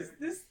Is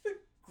this the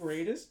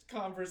greatest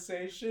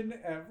conversation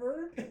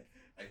ever?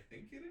 I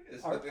think it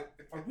is. Are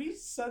we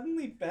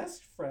suddenly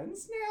best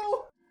friends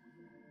now?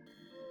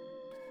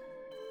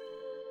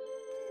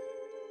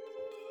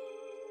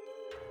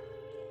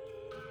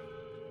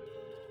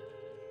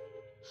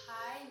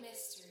 High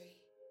Mystery.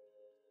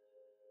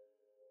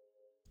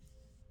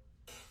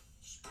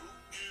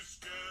 Spooky,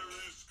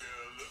 scary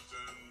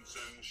skeletons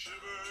and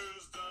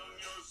shivers down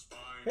your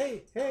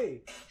spine.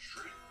 Hey!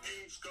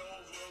 Shrieking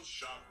skulls will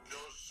shock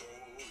your soul,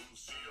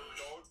 seal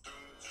your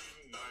doom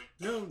tonight.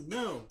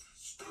 No!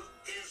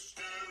 Spooky,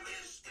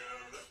 scary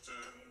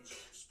skeletons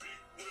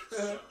speak with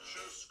such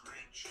a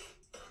screech.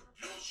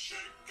 You'll shake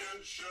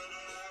and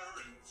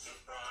shudder in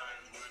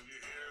surprise when you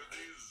hear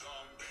these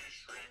zombies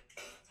shriek.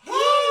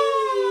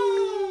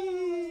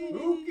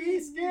 Spooky,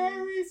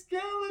 scary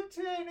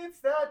skeleton. It's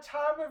that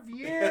time of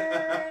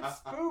year. It's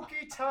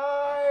spooky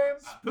time.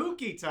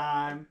 Spooky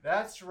time!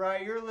 That's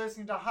right. You're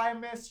listening to High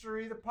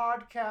Mystery, the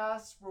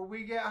podcast where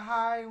we get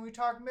high and we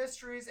talk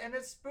mysteries, and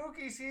it's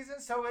spooky season,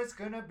 so it's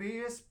gonna be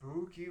a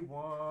spooky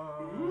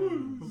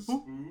one.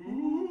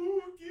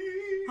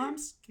 Spooky. I'm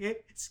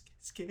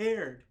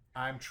scared.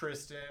 I'm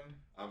Tristan,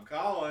 I'm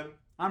Colin.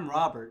 I'm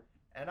Robert.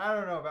 and I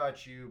don't know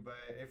about you, but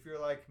if you're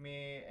like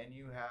me and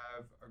you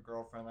have a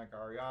girlfriend like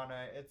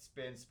Ariana, it's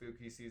been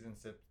spooky season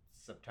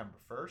September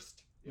 1st.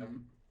 Yep.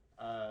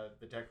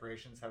 The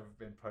decorations have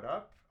been put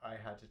up. I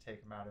had to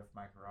take them out of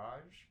my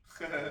garage.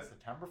 So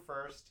September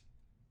 1st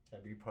to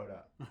be put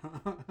up.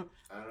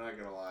 I'm not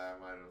gonna lie, I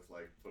might have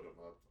put them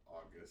up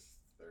August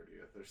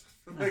 30th or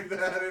something like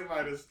that. It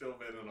might have still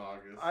been in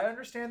August. I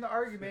understand the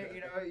argument.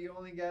 You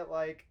only get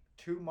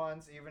 2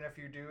 months, even if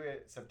you do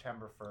it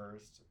September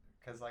 1st.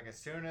 Because as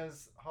soon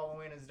as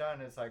Halloween is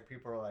done, it's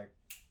people are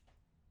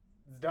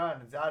it's done.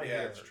 It's out of here.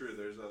 Yeah, it's true.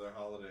 There's other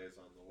holidays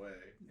on the way.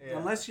 Yeah.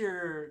 Unless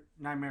you're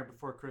Nightmare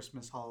Before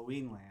Christmas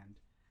Halloween land,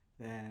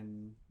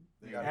 then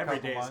You got a every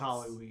couple day is months.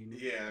 Halloween.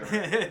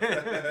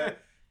 Yeah.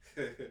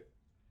 Right.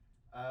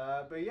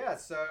 But yeah,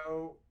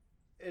 so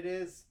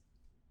it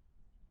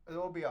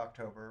will be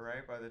October,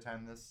 right? By the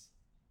time this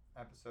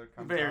episode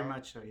comes out. Very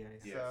much so, yeah.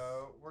 Yes.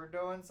 So we're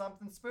doing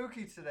something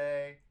spooky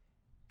today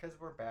because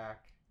we're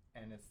back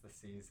and it's the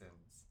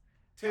seasons.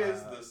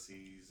 'Tis the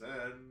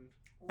season.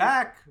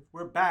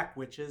 We're back,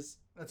 witches.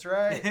 That's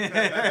right.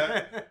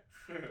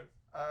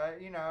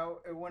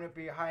 It wouldn't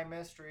be High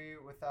Mystery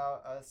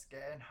without us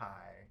getting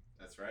high,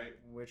 That's right.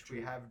 which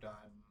we have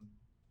done,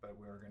 but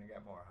we're going to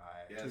get more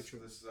high. Yes, True.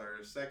 this is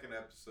our second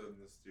episode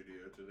in the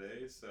studio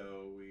today,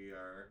 so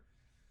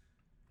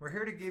We're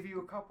here to give you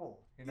a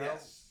couple,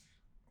 Yes.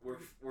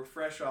 We're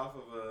fresh off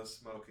of a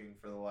smoking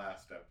for the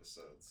last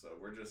episode, so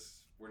we're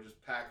just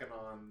packing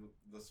on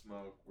the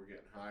smoke. We're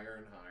getting higher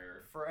and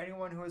higher. For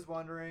anyone who is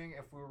wondering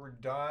if we were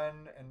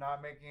done and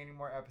not making any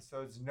more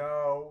episodes,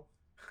 no.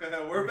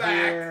 We're back.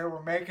 Here,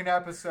 we're making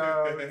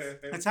episodes.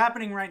 It's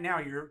happening right now.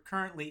 You're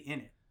currently in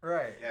it.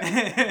 Right.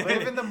 Yeah.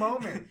 Live in the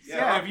moment. Yeah,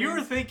 Yeah, if you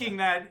were thinking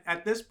that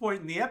at this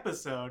point in the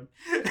episode,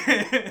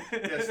 Yeah,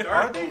 Are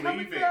start they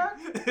coming believing. back?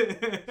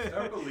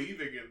 Start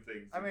believing in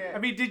things. I mean, I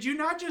mean, did you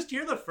not just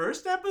hear the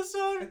first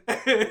episode?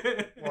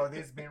 Well,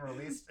 these being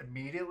released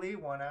immediately,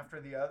 one after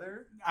the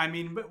other. I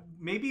mean, but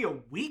maybe a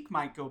week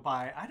might go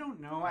by. I don't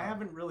know. I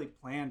haven't really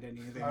planned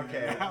anything.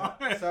 Okay. Right now.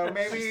 So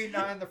maybe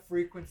not in the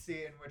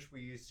frequency in which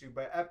we used to,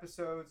 but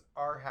episodes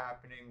are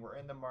happening. We're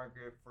in the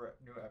market for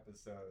new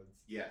episodes.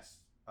 Yes.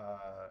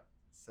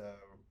 So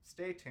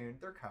stay tuned.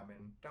 They're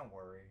coming. Don't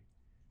worry.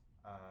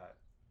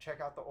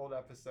 Check out the old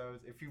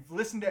episodes. If you've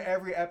listened to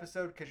every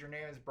episode because your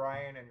name is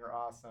Brian and you're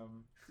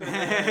awesome,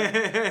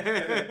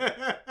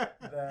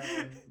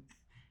 then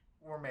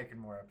we're making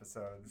more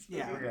episodes.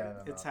 Yeah, We're getting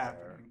them it's out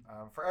there. happening.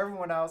 For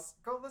everyone else,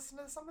 go listen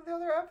to some of the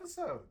other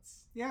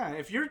episodes. Yeah,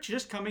 if you're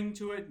just coming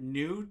to it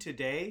new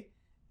today,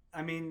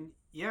 I mean,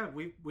 yeah,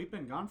 we've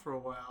been gone for a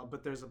while,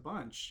 but there's a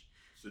bunch.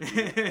 It's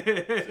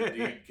a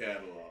deep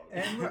catalog.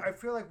 And I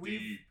feel like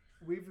Deep.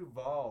 we've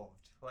evolved.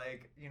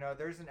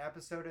 There's an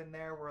episode in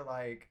there where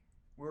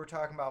we were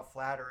talking about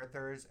flat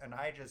earthers, and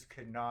I just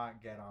could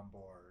not get on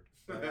board.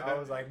 I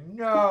was like,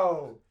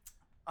 no,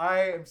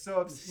 I am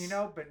so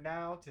upset. But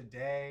now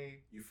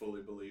today, You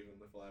fully believe in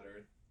the flat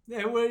Earth?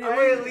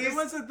 It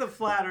wasn't the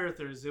flat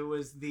earthers. It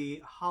was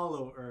the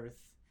hollow earth,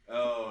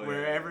 Oh,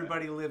 where yeah.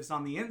 everybody lives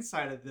on the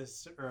inside of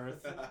this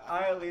earth.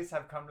 I at least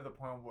have come to the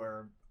point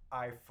where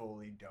I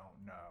fully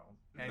don't know.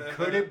 And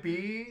could it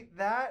be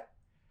that?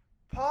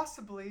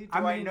 Possibly. Do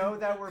I mean- know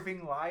that we're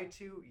being lied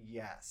to?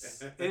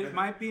 Yes. It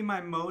might be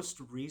my most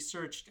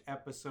researched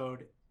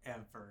episode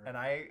ever. And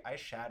I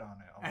shat on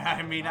it. a lot,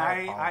 I mean,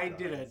 and I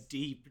did a apologize.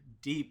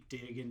 deep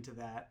dig into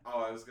that.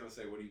 Oh, I was gonna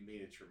say, what do you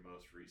mean it's your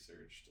most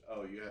researched?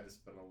 Oh, you had to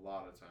spend a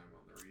lot of time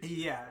on the research.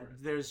 Yeah, for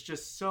it. there's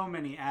just so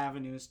many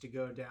avenues to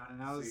go down,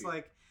 and I was See.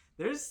 like,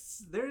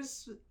 there's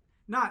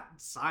not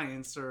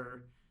science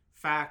or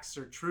facts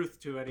or truth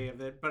to any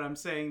of it, but I'm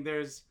saying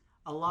there's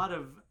a lot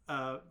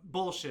of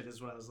bullshit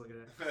is what I was looking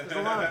at. There's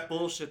a lot of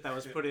bullshit that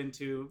was put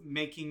into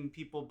making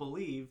people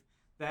believe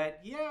that,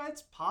 yeah,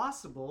 it's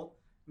possible.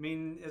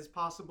 mean, as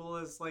possible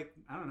as like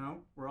I don't know,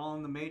 we're all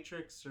in the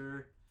Matrix,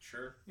 or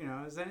Sure.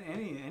 is that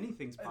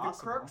anything's The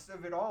possible. crux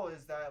of it all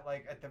is that,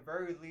 like, at the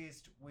very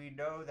least, we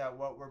know that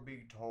what we're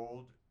being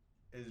told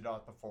is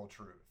not the full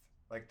truth.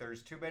 Like,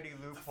 there's too many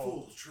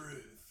loopholes.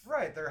 Truth.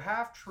 Right, they're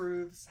half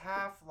truths,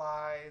 half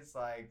lies,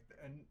 like,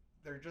 and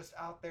they're just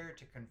out there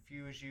to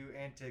confuse you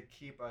and to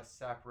keep us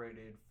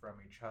separated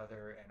from each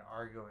other and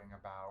arguing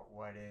about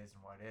what is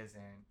and what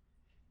isn't.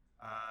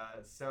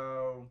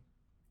 So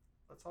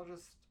let's all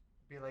just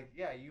be like,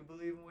 yeah, you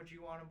believe in what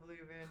you want to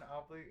believe in,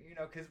 I'll believe,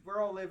 because we're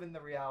all living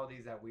the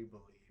realities that we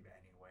believe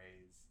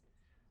anyways.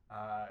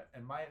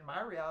 And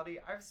my reality,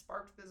 I've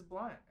sparked this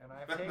blunt and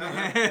I've taken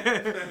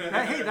it.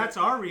 Hey, that's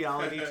our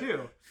reality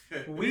too.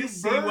 We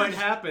see merged- what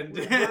happened.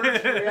 we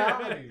merged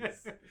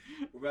realities.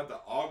 We're about to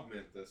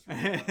augment this. Oh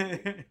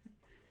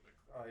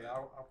yeah,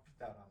 I'll put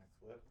that on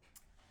a clip.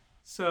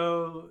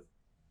 So,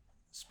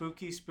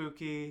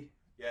 spooky.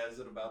 Yeah, is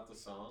it about the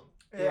song?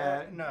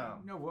 Yeah, no.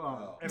 No,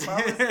 whoa. If I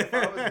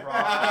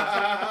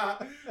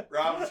was Rob,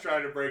 Rob was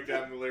trying to break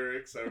down the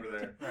lyrics over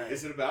there. Right.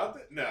 Is it about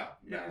that? No.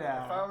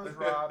 Yeah. if I was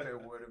Rob, it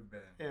would have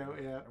been.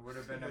 Yeah. It would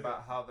have been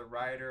about how the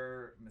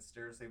writer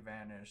mysteriously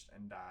vanished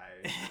and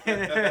died,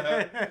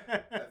 I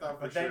thought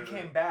for but then sure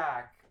came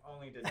back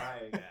only to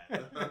die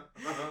again.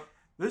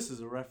 This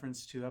is a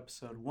reference to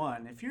episode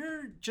 1. If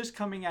you're just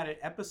coming at it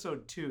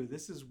episode 2,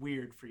 this is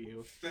weird for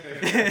you.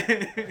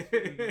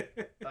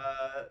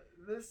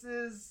 This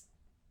is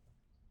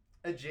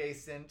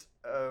adjacent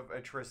of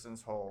a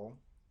Tristan's Hole.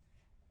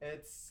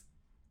 It's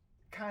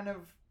kind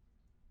of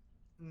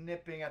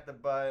nipping at the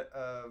butt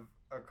of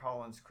a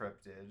Collins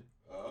cryptid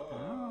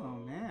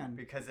Oh, man.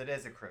 because it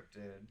is a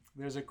cryptid.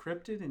 There's a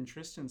cryptid in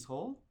Tristan's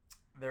Hole?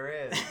 There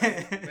is.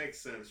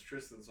 Makes sense.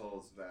 Tristan's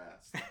Hole is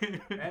vast.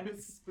 And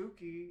it's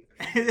spooky.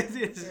 It is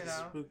You a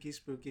know.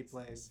 spooky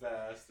place.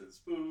 Vast and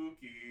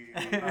spooky.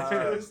 Uh,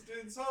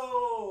 Tristan's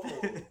Hole.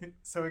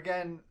 So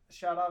again,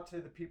 shout out to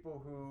the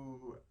people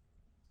who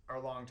are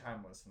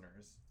longtime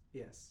listeners,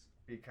 Yes.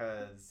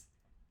 because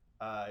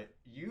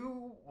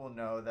you will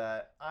know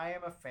that I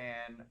am a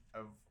fan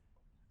of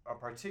a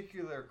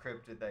particular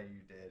cryptid that you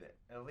did.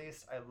 At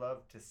least I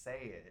love to say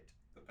it.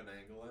 The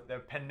Penangolin.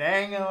 The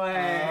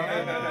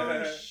Penangolin.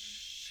 Oh,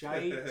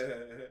 shite.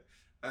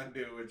 I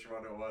knew which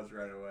one it was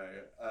right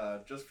away.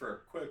 Just for a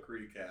quick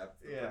recap,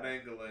 the Yeah.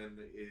 Penangolin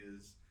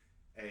is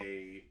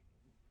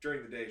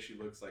during the day she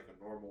looks like a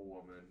normal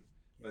woman,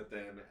 but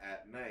then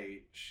at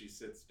night she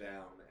sits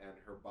down and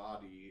her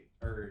body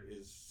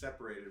is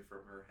separated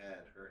from her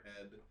head. Her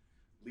head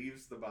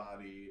leaves the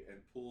body and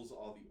pulls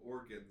all the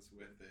organs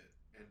with it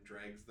and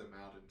drags them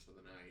out into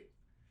the night.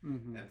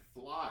 Mm-hmm. And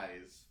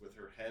flies with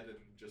her head and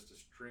just a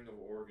string of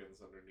organs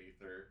underneath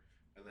her,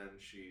 and then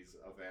she's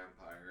a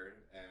vampire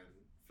and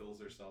fills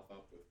herself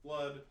up with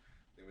blood.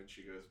 And when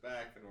she goes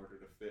back, in order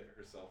to fit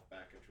herself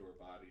back into her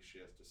body, she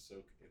has to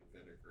soak in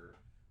vinegar.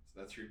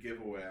 So that's your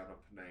giveaway on a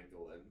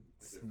Penangolin.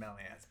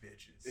 Smelly ass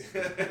bitches.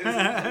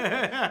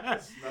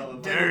 Smell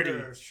of Dirty.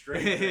 vinegar,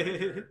 straight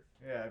vinegar.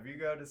 Yeah, if you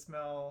go to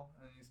smell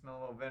and you smell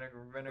a little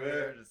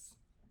vinegar, just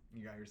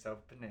you got yourself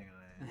a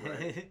Penangolin.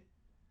 Right.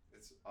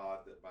 It's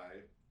odd that my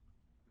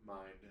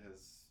mind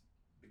has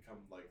become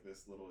like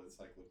this little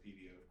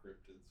encyclopedia of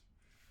cryptids.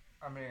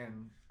 I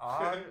mean,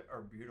 odd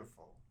or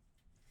beautiful?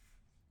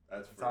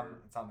 That's It's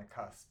on the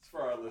cusp. It's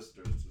for our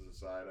listeners to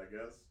decide, I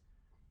guess.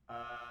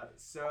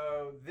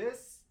 So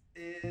this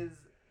is,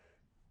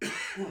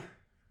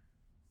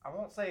 I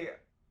won't say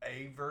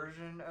a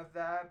version of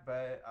that,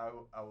 but I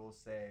will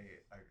say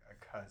a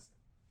cousin.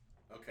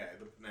 Okay,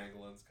 the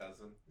Penangolin's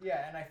cousin.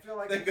 Yeah, and I feel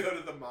like They go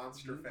to the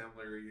Monster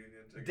Family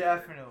reunion together.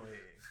 definitely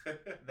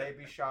they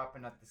be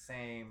shopping at the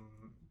same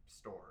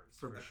stores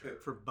for sure.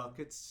 For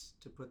buckets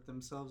to put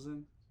themselves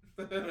in?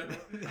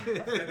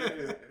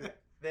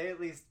 They at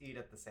least eat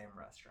at the same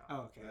restaurant.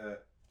 Oh, okay.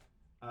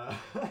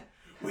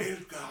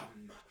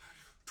 Welcome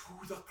to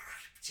the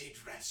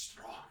Cryptid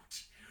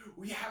Restaurant.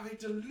 We have a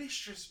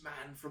delicious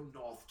man from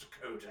North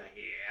Dakota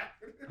here.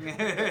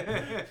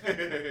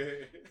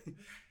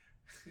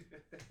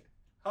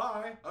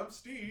 Hi, I'm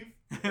Steve.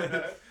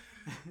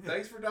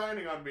 Thanks for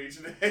dining on me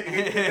today.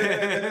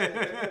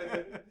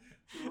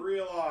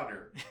 Real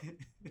honor.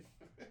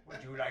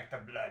 Would you like the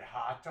blood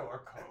hot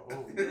or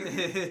cold?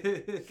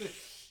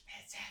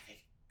 Let's have it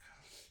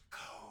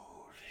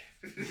cold.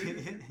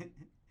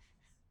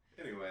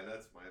 Anyway,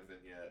 that's my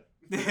vignette.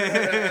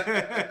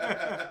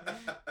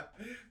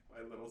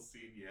 My little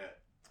scene-yet.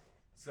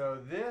 So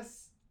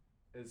this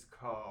is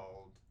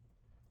called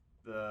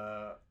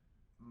the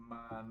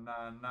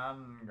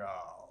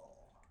Manananggal.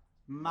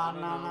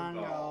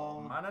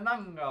 Manananggal.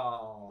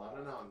 Manananggal.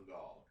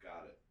 Manananggal.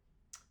 Got it.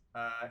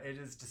 It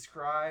is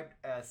described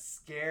as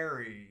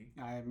scary,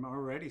 I'm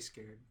already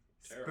scared.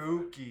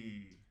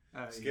 spooky,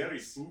 Scary,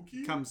 Yes.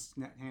 spooky? Comes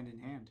hand in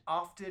hand.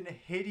 often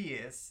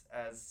hideous,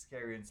 as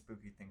scary and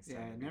spooky things Yeah,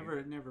 tend to be.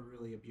 never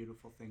really a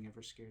beautiful thing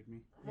ever scared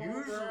me.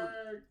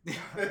 Usually- He's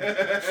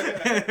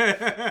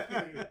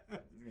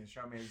gonna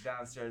show me his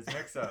downstairs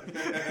mix-up.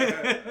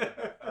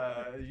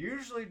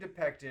 Usually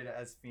depicted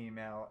as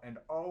female and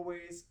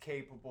always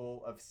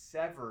capable of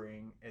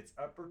severing its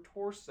upper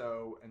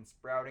torso and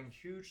sprouting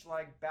huge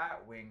like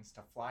bat wings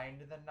to fly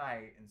into the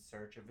night in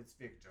search of its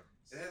victims.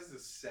 It has to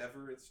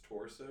sever its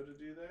torso to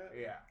do that?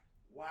 Yeah.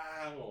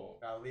 Wow.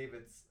 I'll leave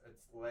its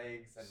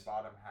legs and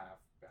bottom half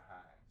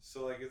behind.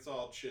 So like it's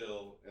all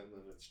chill, and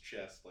then its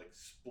chest like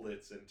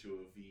splits into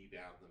a V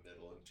down the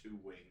middle, and two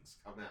wings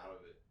come out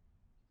of it.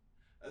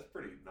 That's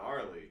pretty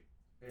gnarly.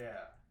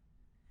 Yeah.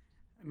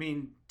 I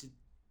mean,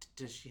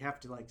 does she have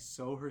to like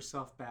sew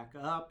herself back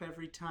up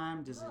every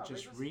time? Does No, it they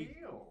just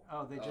heal.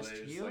 Oh, they just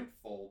heal. like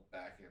fold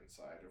back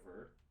inside of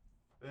her.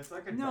 It's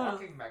like a No.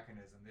 docking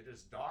mechanism. They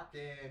just dock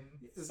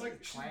in. It's like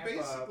she's clamp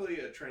basically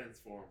a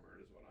transformer,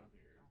 is what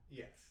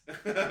Yes.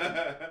 I'm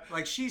hearing.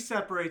 Like she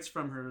separates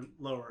from her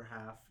lower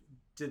half.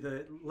 Do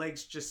the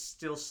legs just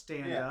still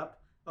stand Yeah.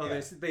 up? Oh,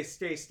 Yeah. they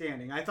stay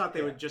standing. I thought they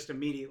Yeah. would just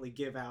immediately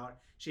give out.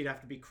 She'd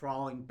have to be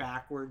crawling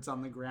backwards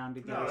on the ground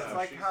to get No, No, up. it's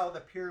like she's- how the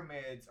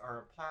pyramids are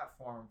a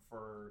platform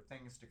for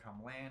things to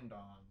come land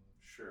on.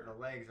 Sure. The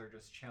legs are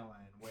just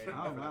chilling, waiting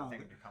Oh, for wow. the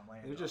thing to come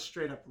land They're on. just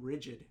straight up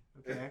rigid.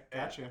 Okay,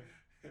 gotcha.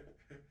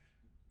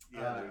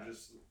 Yeah, they're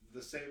just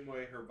the same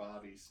way her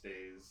body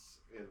stays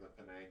in the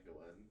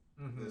Penanggalan.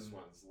 Mhm. This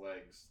one's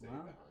legs stay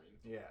Wow. behind.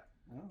 Yeah.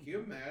 Oh. Can you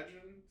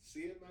imagine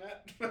seeing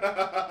that?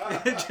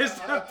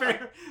 Just a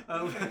pair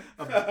of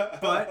a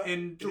butt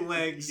and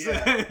legs.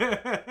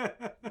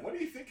 What do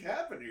you think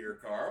happened here,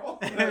 Carl?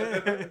 Is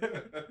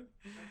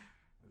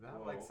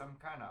that like Whoa. some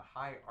kind of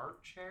high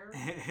art chair?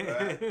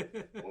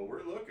 Well,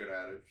 we're looking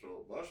at it,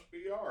 so it must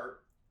be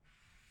art.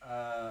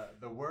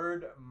 The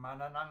word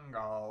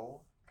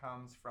manananggal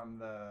comes from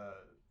the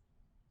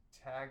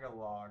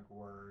Tagalog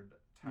word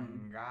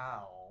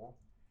tanggal,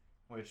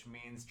 which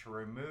means to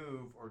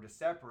remove or to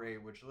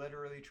separate, which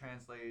literally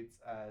translates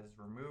as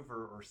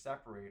remover or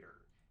separator.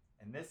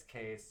 In this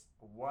case,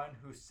 one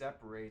who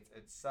separates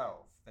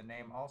itself. The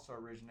name also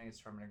originates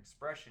from an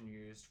expression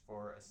used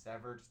for a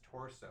severed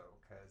torso,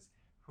 because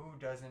who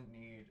doesn't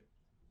need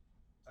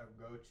a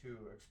go-to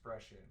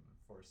expression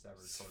for a severed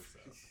torso?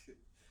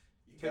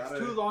 You Takes gotta-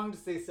 too long to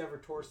say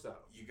severed torso.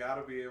 You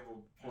gotta be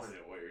able to point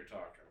at what you're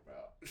talking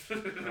about.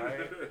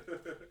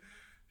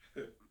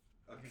 Right.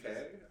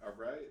 Okay,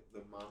 alright.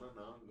 The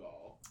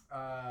Manananggal.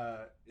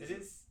 It Is it-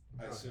 is.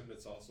 I assume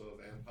it's also a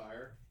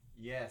vampire.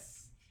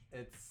 Yes.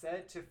 It's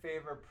said to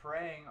favor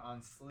preying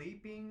on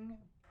sleeping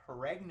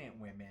pregnant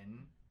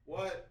women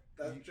What?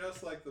 That's You-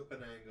 just like the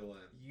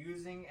Penanggalan.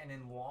 using an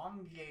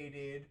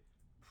elongated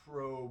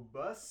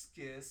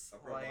proboscis A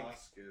like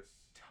proboscis.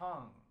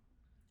 tongue.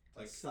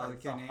 Like So a,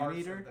 like the an hearts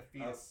anteater? of the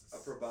fetus. a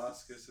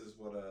proboscis is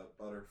what a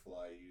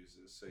butterfly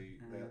uses. So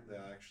they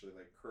actually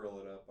like curl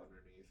it up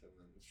underneath and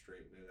then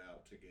straighten it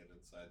out to get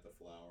inside the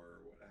flower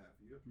or what have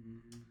you.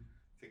 Mm.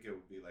 I think it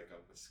would be like a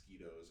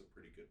mosquito is a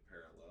pretty good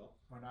parallel.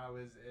 When I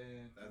was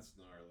in That's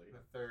gnarly.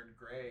 the 3rd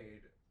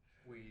grade,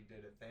 we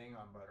did a thing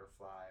on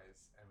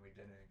butterflies, and we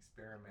did an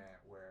experiment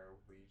where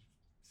we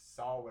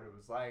saw what it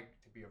was like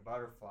to be a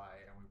butterfly,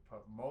 and we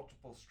put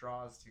multiple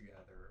straws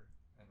together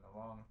in the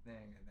long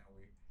thing, and then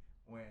we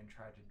went and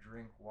tried to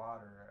drink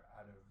water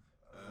out of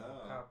a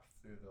little Oh. cup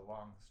through the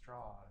long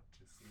straw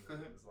to see what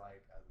it was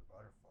like as a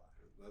butterfly.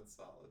 That's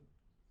solid.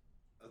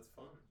 That's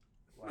fun.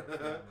 Life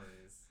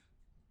memories.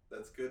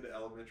 That's good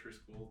elementary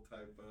school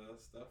type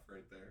stuff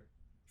right there.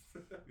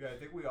 Yeah, I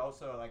think we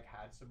also like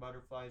had some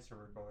butterflies, so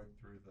we're going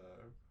through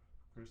the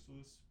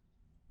chrysalis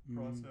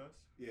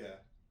process, Yeah,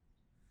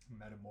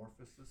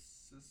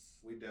 metamorphosis.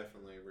 we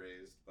definitely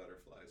raised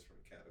butterflies from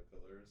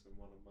caterpillars in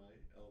one of my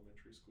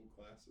elementary school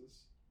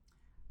classes.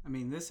 I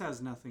mean, this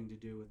has nothing to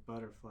do with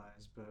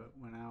butterflies, but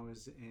when I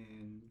was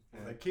in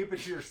Like, keep it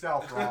to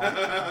yourself, Ron.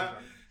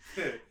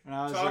 when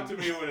I was Talk in,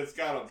 to me when it's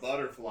got a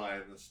butterfly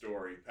in the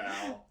story,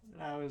 pal.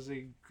 when I was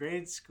in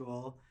grade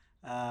school,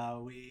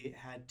 we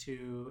had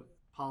to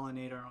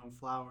pollinate our own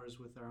flowers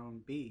with our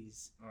own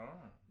bees,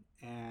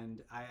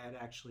 and I had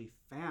actually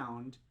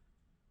found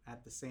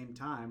at the same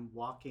time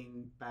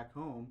walking back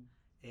home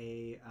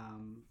a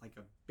like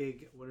a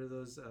big, what are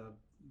those,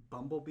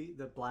 bumblebee,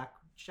 the black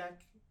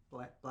jacket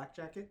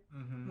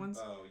Mm-hmm. ones.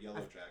 Oh, yellow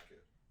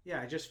jacket.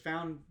 Yeah, I just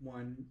found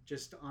one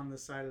just on the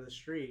side of the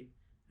street.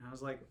 And I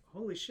was like,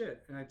 holy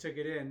shit. And I took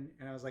it in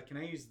and I was like, can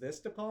I use this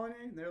to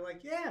pollinate? And they're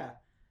like, yeah.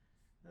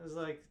 I was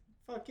like,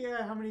 fuck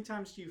yeah. How many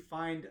times do you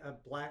find a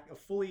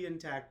fully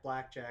intact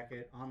black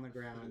jacket on the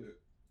ground?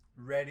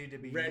 Ready to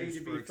be Ready used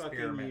to for be fucking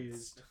experiments.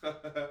 used.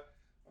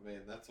 I mean,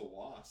 that's a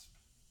wasp.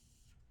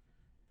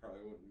 It'd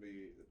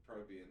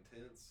probably be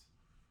intense.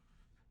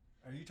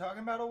 Are you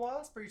talking about a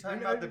wasp? Or are you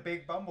talking No, about the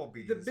big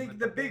bumblebees? The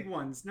with big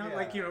ones. Not Yeah.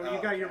 like, you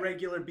Oh, got your okay.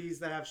 regular bees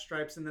that have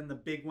stripes and then the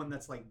big one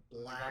that's like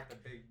Got black the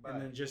big butt.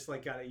 and then just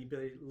like got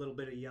a little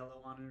bit of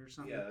yellow on it or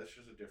something. Yeah, that's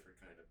just a different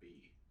kind of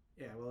bee.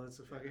 Yeah, well,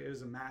 it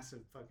was a massive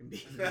fucking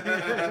bee.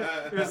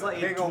 It was like,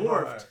 Big ol'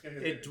 boy.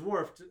 it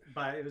dwarfed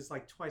by, it was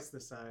like twice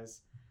the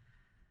size.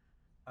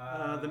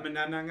 The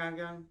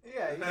Mananangang.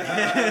 Yeah.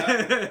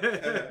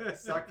 The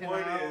Sucking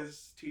point out.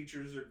 is,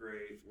 teachers are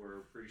great. We're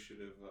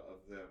appreciative of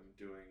them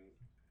doing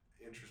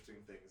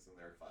interesting things in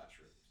their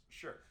classrooms.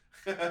 Sure.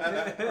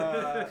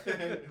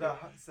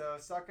 So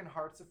sucking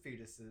hearts of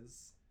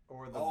fetuses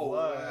or the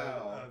blood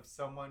of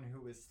someone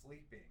who is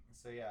sleeping.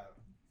 So yeah,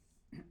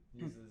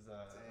 uses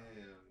a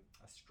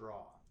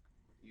straw.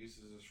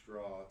 Uses a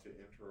straw to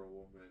enter a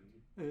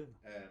woman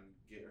and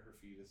get her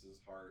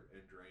fetus's heart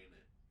and drain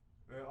it.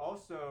 It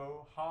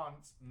also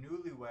haunts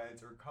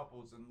newlyweds or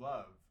couples in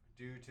love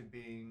due to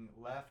being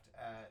left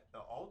at the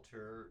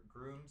altar.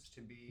 Grooms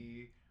to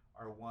be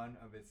are one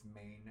of its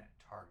main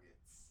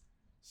targets.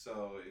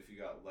 So if you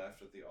got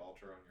left at the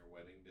altar on your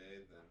wedding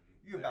day, then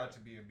you're about to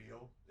be a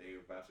meal. They're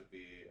about to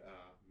be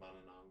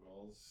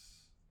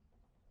Manananggal's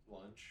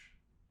lunch.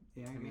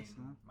 Yeah, I guess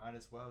so. Might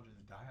as well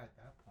just die at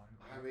that point.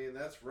 Right? I mean,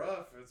 that's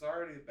rough. It's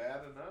already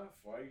bad enough.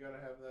 Why you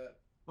gotta have that?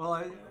 Well,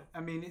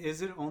 I mean,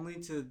 is it only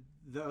to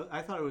the?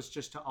 I thought it was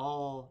just to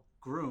all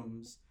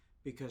grooms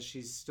because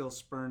she's still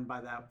spurned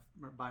by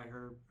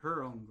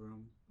her own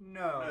groom.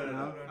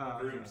 No.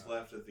 Grooms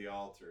left at the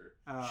altar.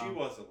 She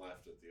wasn't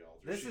left at the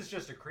altar. This is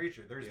just a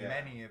creature. There's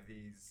many of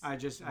these. I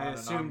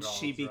assumed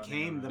she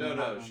became the.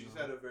 No. She's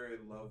had a very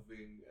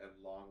loving and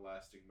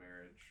long-lasting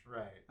marriage.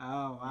 Right.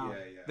 Oh wow.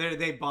 Yeah.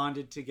 They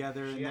bonded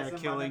together in their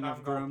killing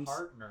of grooms.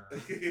 Partner.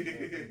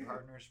 They've been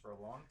partners for a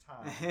long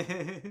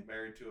time.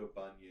 Married to a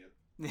bunyip.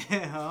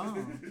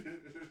 Oh.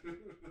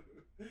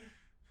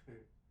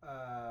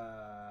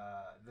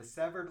 The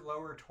severed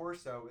lower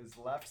torso is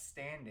left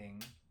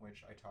standing,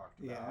 which I talked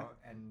about,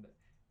 and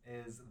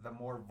is the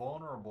more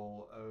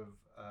vulnerable of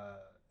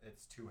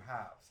its two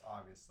halves,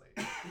 obviously.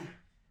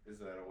 Is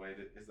that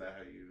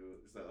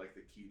like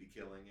the key to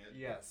killing it?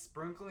 Yes,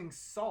 sprinkling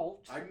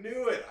salt. I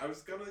knew it! I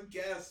was gonna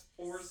guess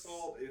pour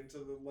salt into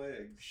the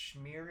legs.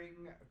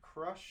 Smearing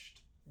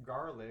crushed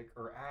garlic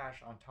or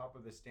ash on top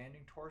of the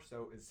standing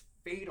torso is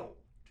fatal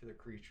to the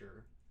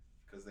creature.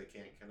 Because they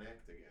can't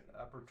connect again. The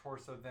upper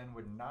torso then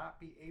would not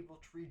be able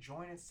to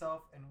rejoin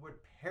itself and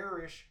would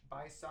perish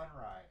by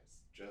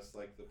sunrise. Just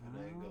like the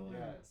Penangle.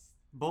 Yes.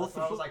 Both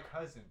was like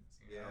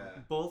cousins. You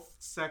know? Both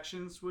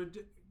sections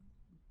would.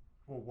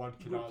 Well, one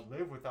cannot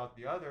live without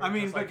the other. I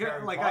mean, but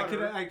like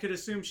I could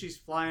assume she's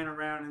flying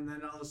around and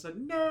then all of a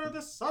sudden, no,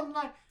 the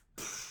sunlight.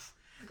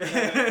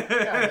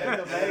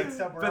 The legs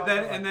somewhere but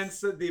then and then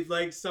the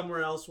legs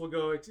somewhere else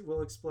will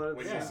explode.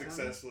 When you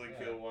successfully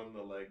kill one,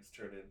 the legs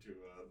turn into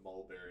a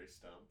mulberry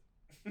stump.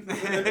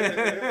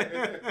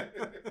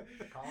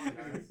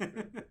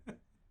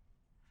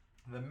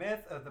 The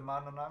myth of the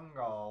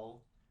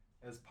Manananggal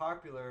is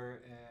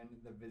popular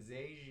in the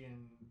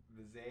Visayan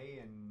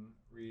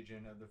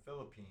region of the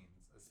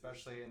Philippines,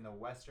 especially in the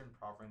western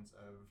province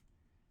of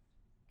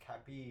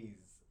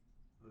Capiz,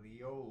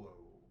 Leolo.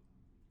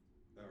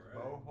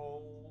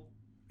 Bohol.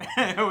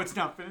 Oh, it's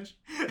not finished.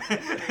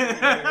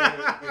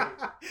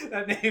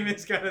 That name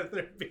has got a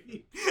third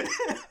beat.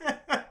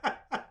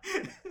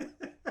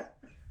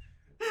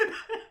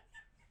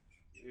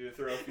 You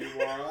throw a few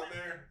more on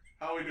there?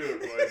 How we doing,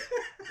 boys?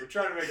 We're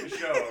trying to make a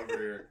show over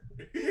here.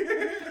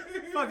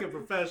 Fucking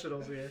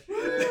professionals here.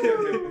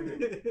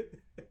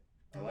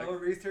 A little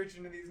research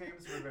into these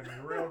names would have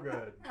been real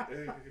good.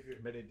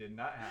 But it did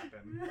not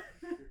happen.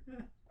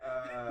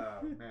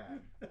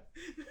 Man.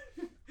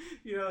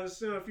 You know,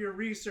 so if you're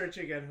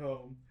researching at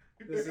home,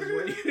 this is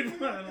what you'd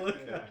want to look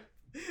up.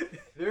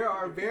 There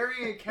are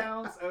varying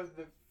accounts of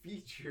the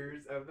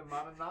features of the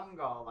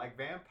Manananggal, like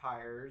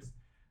vampires,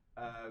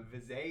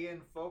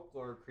 Visayan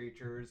folklore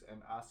creatures,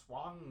 and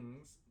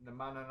aswangs. The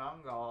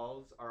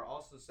Manananggals are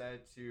also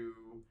said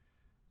to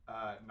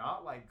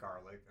not like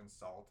garlic and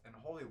salt and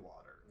holy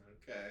water.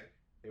 Okay.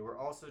 They were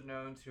also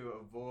known to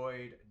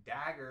avoid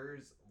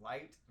daggers,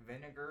 light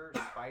vinegar,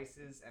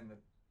 spices, and the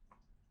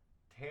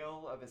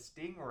tail of a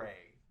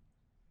stingray,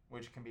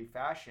 which can be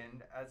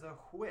fashioned as a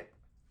whip.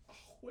 A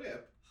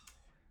whip?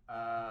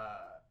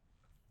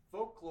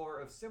 Folklore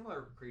of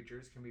similar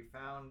creatures can be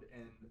found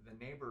in the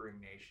neighboring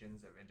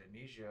nations of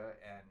Indonesia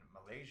and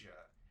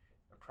Malaysia,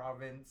 a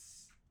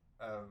province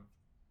of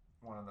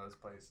one of those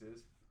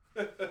places.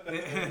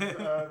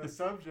 The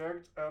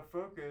subject of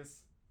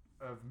focus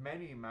of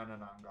many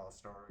Manananggal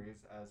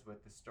stories, as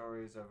with the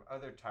stories of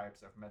other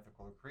types of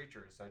mythical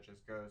creatures such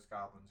as ghosts,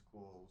 goblins,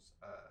 ghouls,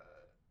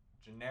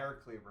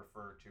 generically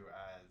referred to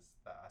as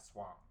the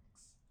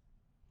aswangs.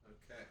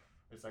 Okay.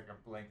 It's like a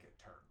blanket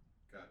term.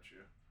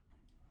 Gotcha.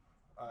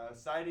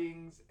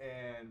 Sightings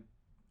and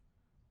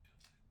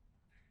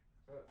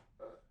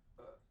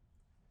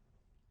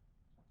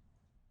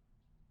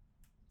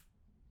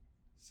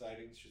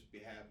sightings just be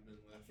happening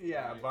left.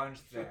 Yeah, a bunch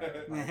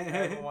there. Like,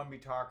 everyone be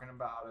talking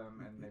about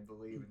them, and they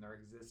believe in their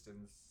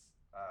existence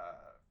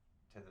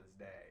to this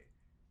day.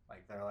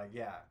 Like they're like,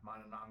 yeah,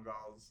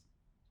 Manananggals,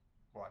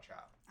 watch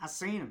out. I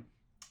seen them.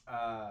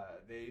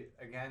 They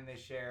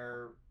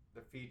share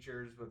the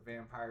features with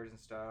vampires and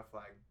stuff,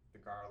 like the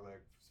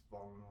garlic,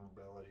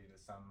 vulnerability to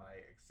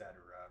sunlight, etc.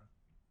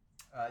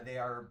 They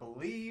are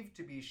believed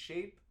to be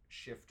shape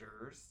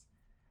shifters.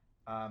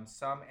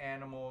 Some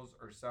animals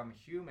or some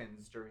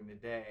humans during the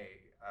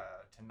day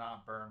to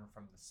not burn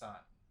from the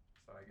sun.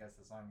 So I guess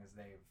as long as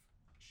they've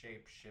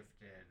shape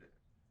shifted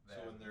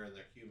So when they're in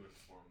their human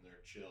form,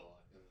 they're chill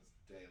in the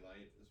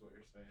daylight, is what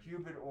you're saying?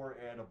 Human or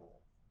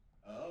animal.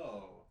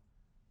 Oh,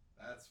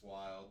 that's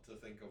wild to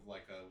think of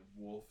like a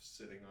wolf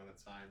sitting on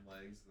its hind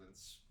legs and then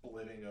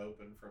splitting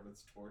open from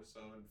its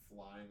torso and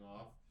flying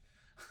off.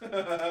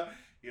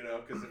 You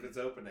know, because if it's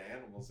open to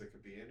animals, it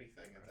could be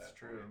anything at That's that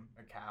true. point.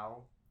 A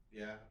cow.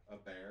 Yeah, a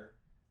bear.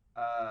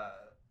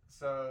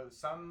 So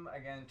some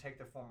again take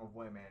the form of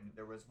women.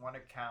 There was one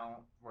account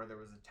where there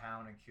was a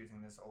town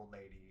accusing this old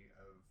lady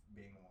of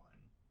being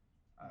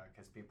one,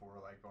 because people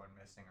were like going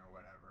missing or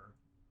whatever.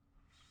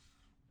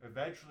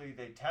 Eventually,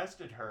 they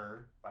tested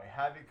her by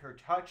having her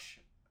touch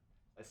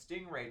a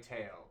stingray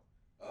tail.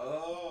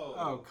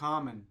 Oh,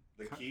 common.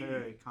 The key.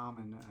 Very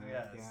common.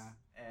 Yes. Yeah.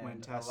 And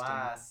when testing.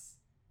 alas,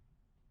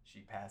 she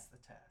passed the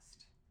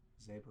test.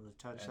 Was able to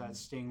touch And- that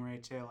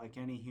stingray tail like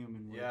any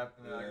human would. Yep.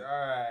 And they're like, Yeah.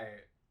 all right,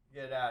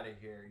 get out of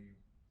here, you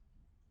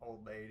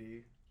old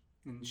lady.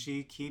 And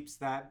she keeps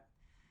that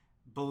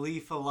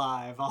belief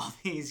alive all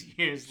these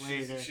years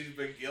later. She's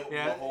been guilting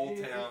the whole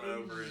town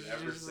over it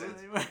ever Just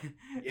since. like-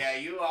 Yeah,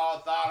 you all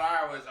thought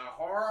I was a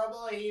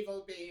horrible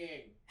evil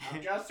being.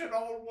 I'm just an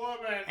old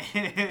woman.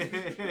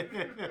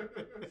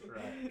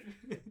 Right.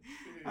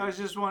 I was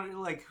just wondering,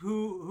 like,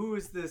 who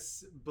is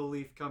this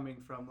belief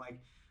coming from? Like,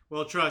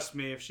 well, trust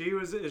me, if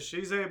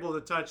she's able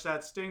to touch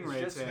that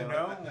stingray It's just tail,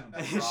 known,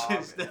 it's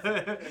just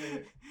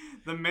Robin.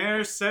 the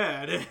mayor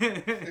said.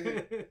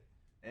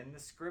 In the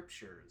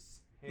scriptures.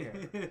 Here.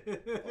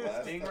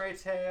 Last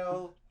Stingray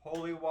tail,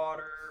 holy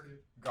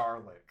water,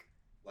 garlic.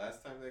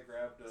 Last time they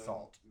grabbed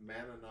Salt.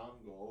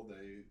 Manananggal,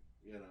 they,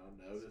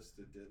 noticed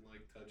it didn't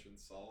like touching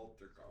salt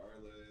or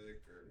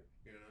garlic or,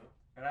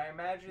 And I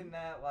imagine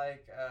that,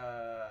 like,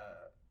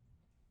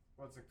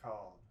 what's it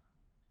called?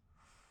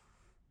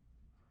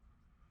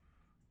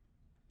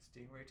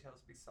 Stingray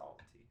tails be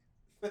salty.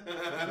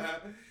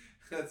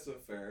 That's a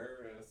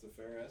fair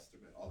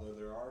estimate. Although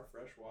there are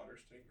freshwater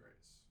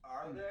stingrays.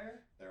 Are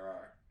there? There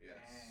are, yes.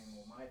 Dang,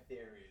 well, my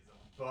theory is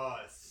a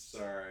bust.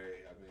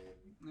 Sorry, I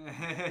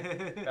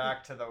mean.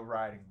 Back to the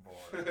writing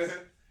board.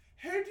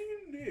 How do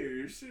you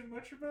know so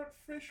much about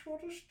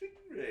freshwater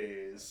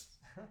stingrays?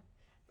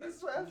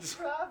 This web's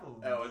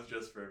traveled. That was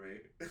just for me.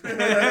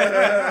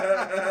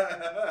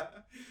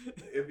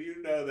 If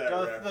you know that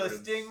Does reference.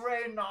 the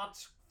stingray not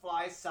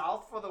fly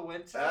south for the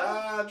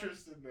winter?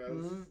 Tristan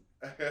knows.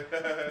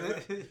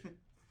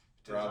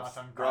 Does not Rob's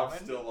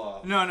uncommon? still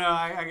off. No,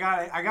 I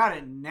got it. I got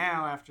it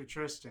now after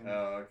Tristan.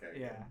 Oh, okay.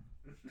 Yeah.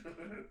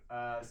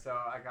 So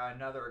I got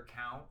another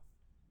account.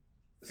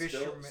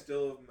 Fisherman-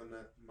 Still of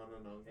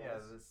Manananggal. Yeah,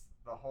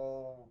 the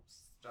whole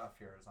stuff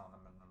here is on the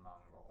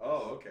Manananggal.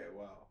 Oh, okay.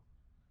 Wow.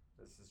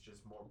 This is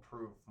just more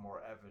proof,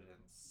 more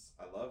evidence.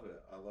 I love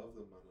it. I love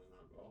the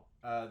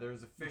Manananggal.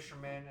 There's a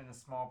fisherman in a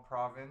small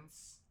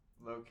province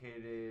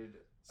located.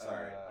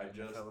 Sorry, I in the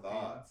just Philippines.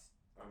 thought.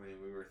 I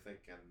mean, we were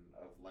thinking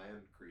of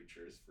land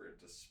creatures for it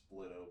to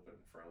split open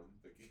from.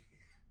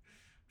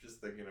 Just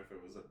thinking if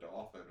it was a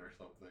dolphin or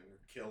something, or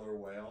killer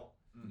whale.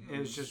 Mhm. It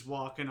was just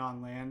walking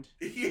on land.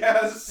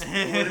 Yes,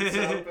 splits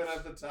open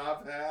at the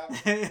top half,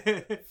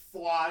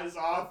 flies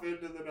off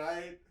into the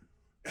night.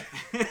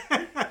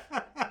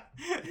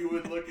 You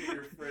would look at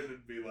your friend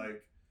and be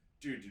like,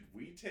 dude, did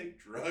we take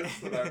drugs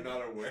that I'm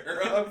not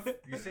aware of?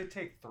 You said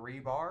take 3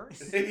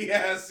 bars?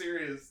 Yeah,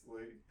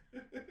 seriously.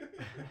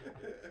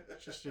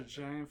 Just a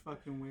giant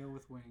fucking whale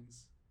with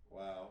wings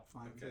Wow.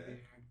 flying through the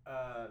Okay.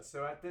 air.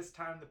 So at this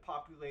time, the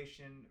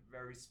population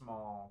very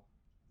small,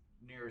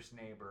 nearest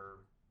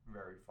neighbor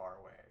very far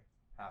away,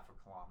 half a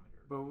kilometer.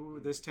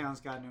 But this town's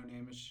got no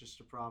name. It's just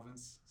a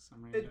province.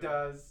 Some It random-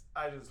 does.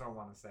 I just don't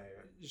want to say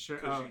it. Sure.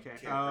 'Cause Oh, you okay.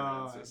 can't Oh,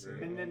 pronounce I it see. very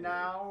well.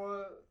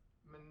 Mindanao.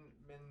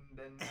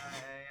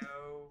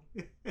 Mindanao.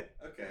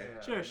 Okay.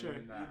 Yeah, Sure, sure.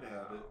 Mindanao. You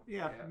nailed it.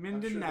 Yeah, Yeah.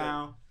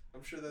 Mindanao.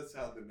 I'm sure that's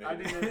how the I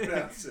name didn't-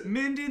 pronounce it.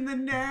 Minden the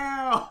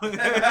now.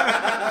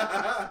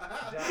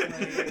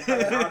 Definitely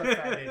has not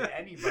offended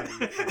anybody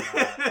from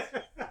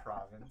that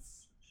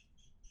province.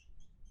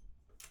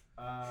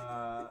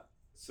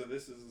 So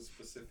this is a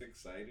specific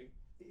sighting?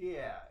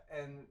 Yeah,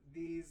 and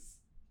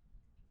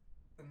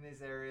in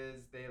these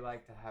areas, they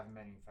like to have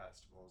many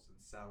festivals and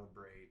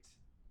celebrate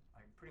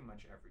like pretty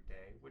much every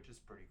day, which is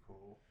pretty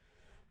cool.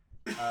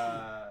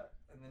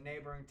 And the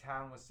neighboring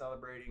town was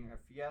celebrating a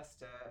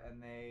fiesta,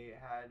 and they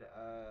had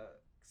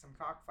some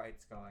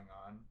cockfights going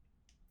on.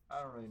 I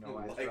don't really know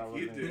why it's Like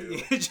you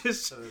relevant. do. Just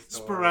to the story.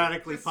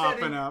 sporadically Just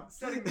popping up.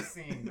 setting the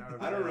scene.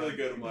 Of I don't really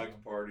go to the- Mike's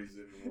parties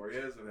anymore. He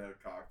hasn't had a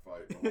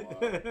cockfight in a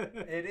while.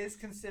 It is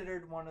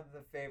considered one of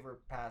the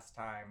favorite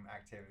pastime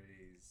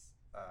activities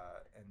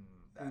in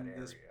that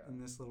area. in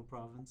this little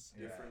province.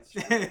 Yeah.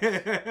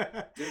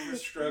 Different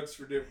strokes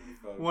for different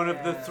folks. One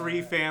of the 3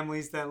 Yeah.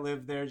 families that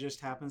live there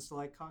just happens to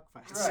like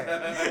cockfights. Right.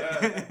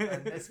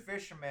 And this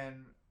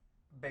fisherman,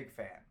 big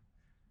fan.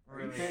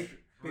 Really,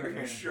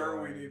 I'm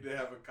sure we need to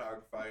have a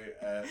cockfight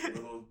at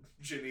little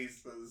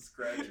Janice's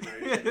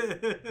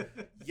graduation.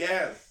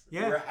 Yes,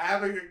 Yeah. we're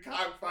having a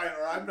cockfight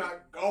or I'm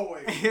not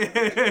going.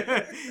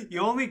 You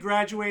only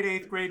graduate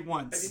 8th grade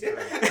once.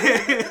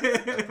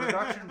 The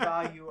production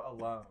value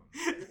alone.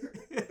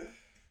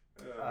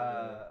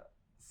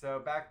 So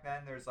back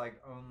then, there's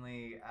like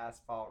only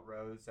asphalt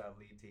roads that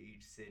lead to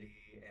each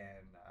city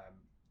and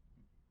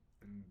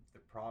the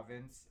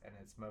province, and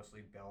it's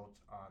mostly built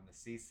on the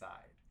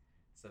seaside.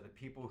 So the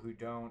people who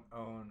don't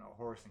own a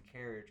horse and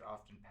carriage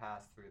often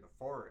pass through the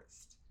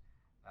forest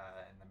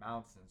and the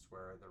mountains,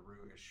 where the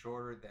route is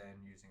shorter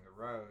than using the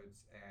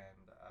roads,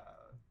 and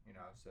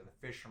so the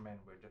fishermen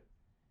would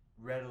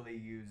readily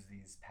use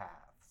these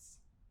paths.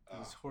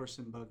 These horse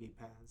and buggy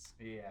paths.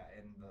 Yeah,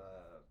 in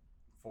the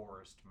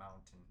forest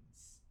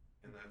mountains.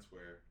 And that's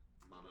where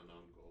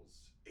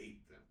Mananangals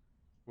ate them.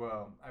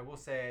 Well, I will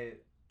say,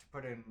 to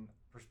put in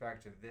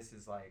perspective, this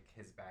is like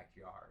his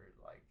backyard.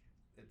 Like,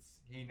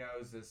 he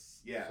knows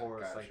this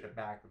forest like the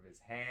back of his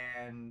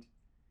hand.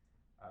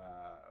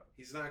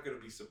 He's not going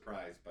to be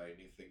surprised by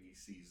anything he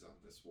sees on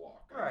this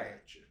walk. Right. I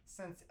imagine.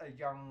 Since a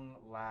young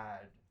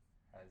lad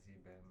has he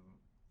been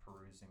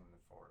perusing the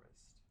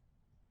forest.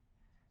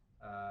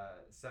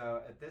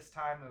 So at this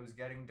time it was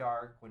getting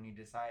dark when he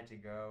decided to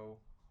go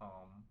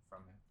home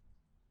from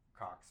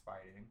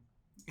cockfighting.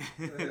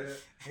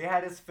 He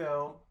had his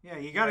fill. Yeah,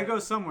 you got to go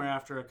somewhere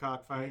after a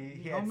cockfight.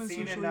 He had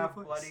seen enough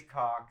bloody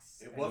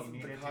cocks. It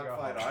wasn't the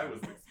cockfight I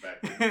was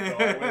expecting, so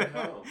I went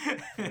home.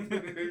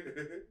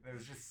 It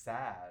was just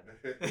sad.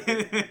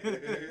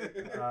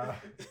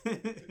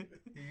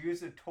 He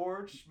used a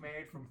torch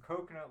made from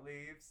coconut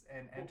leaves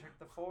and entered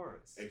the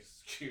forest.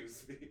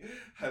 Excuse me.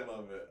 I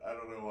love it. I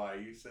don't know why.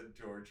 You said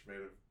torch made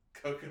of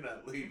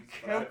coconut leaves.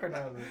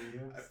 Coconut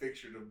leaves. I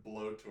pictured a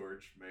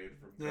blowtorch made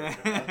from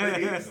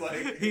coconut leaves.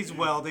 Like, he's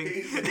welding.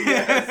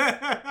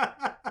 Yes.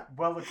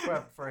 Well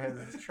equipped for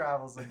his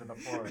travels into the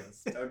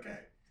forest. Okay.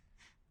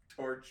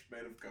 Torch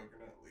made of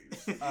coconut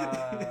leaves.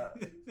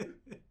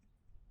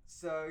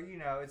 So,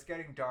 it's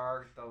getting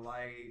dark. The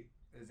light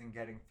isn't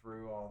getting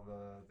through all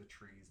the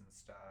trees and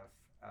stuff.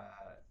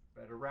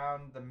 But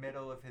around the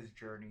middle of his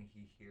journey,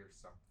 he hears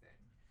something.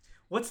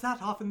 What's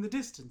that off in the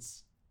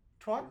distance?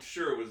 I'm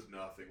sure it was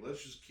nothing.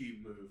 Let's just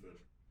keep moving.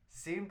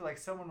 Seemed like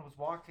someone was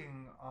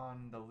walking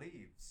on the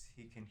leaves.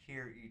 He can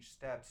hear each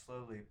step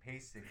slowly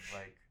pacing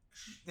like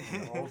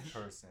an old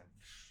person.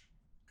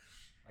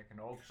 Like an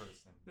old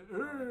person.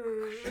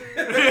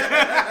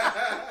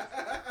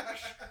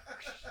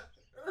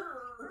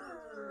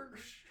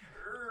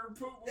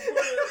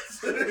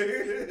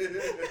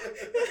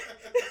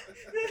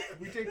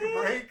 We take a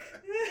break.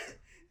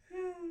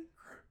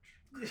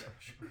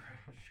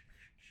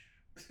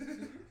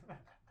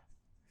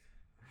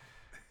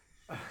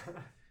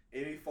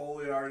 Any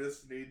Foley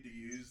artists need to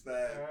use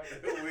that.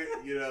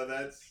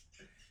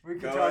 We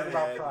can Go talk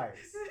about ahead.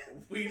 price.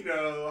 We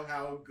know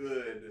how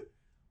good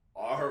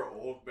our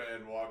old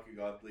man walking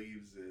on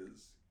leaves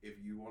is. If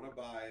you want to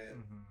buy it,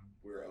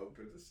 we're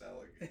open to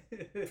selling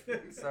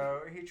it.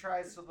 So he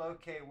tries to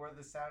locate where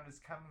the sound is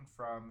coming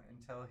from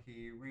until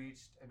he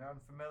reached an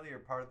unfamiliar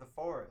part of the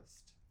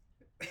forest.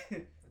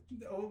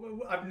 Oh,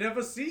 I've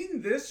never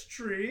seen this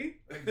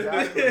tree.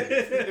 Exactly.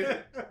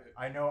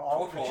 I know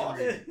all Come on.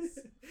 the trees.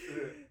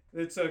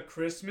 It's a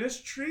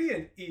Christmas tree,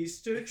 an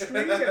Easter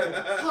tree,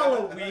 a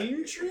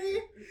Halloween tree.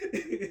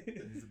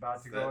 He's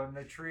about to go in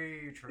the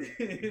tree.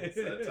 It's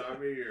that time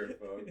of year,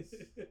 folks.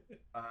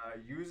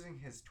 Using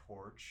his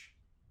torch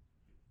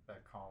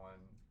that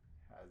Colin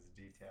has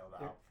detailed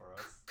out for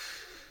us.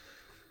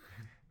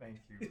 Thank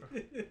you.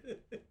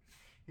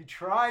 He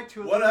tried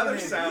to. What other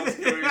illuminate- sounds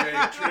can we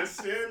make,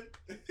 Tristan?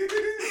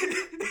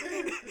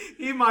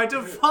 He might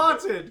have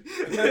farted.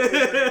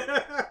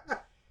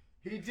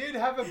 He did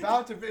have a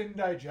bout of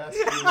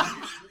indigestion.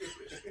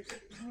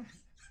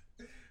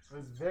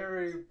 Was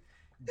very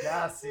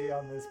gassy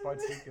on this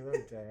particular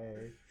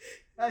day.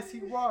 As he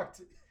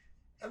walked,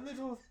 a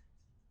little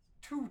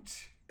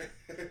toot.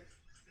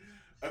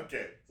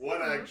 Okay,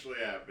 what actually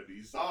happened?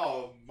 He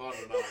saw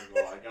Mononongo,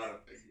 I gotta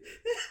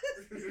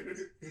figure.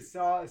 He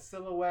saw a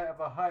silhouette of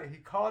a hut. He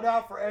called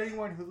out for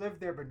anyone who lived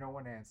there, but no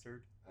one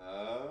answered.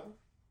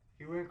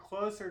 He went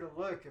closer to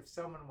look if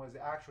someone was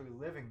actually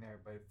living there,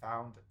 but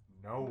found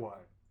no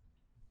one.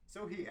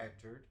 So he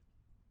entered,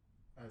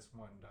 as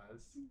one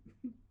does,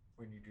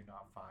 when you do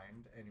not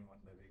find anyone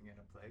living in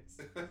a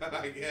place.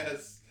 I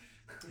guess.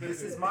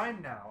 This is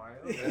mine now. I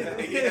own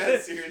it. Yeah,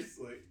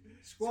 seriously.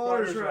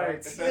 Squatters'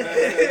 rights.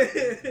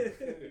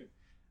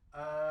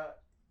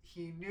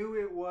 He knew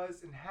it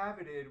was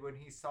inhabited when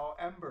he saw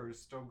embers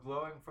still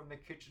glowing from the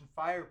kitchen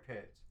fire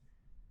pit.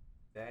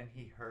 Then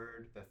he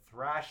heard the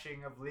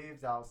thrashing of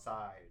leaves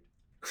outside.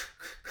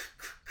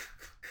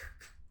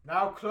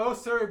 Now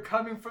closer and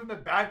coming from the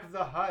back of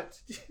the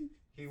hut.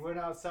 He went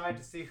outside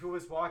to see who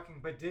was walking,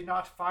 but did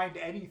not find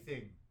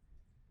anything.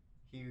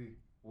 He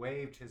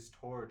waved his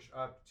torch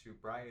up to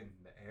brighten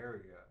the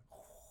area.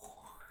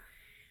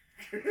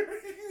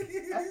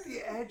 At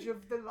the edge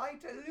of the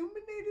light,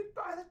 illuminated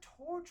by the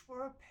torch,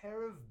 were a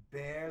pair of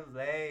bare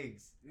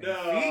legs and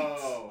No. feet.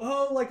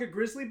 Oh, like a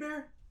grizzly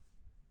bear?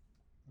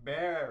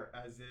 Bare,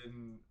 as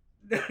in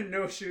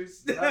No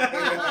shoes.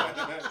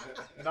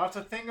 not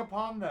a thing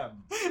upon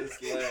them.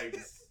 Just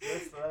legs.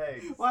 Just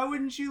legs. Why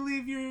wouldn't you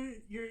leave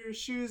your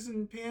shoes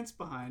and pants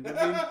behind? We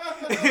I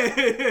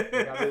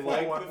got a You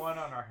like 411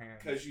 on our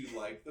hands. Because you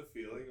like the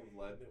feeling of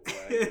letting it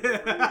wag in the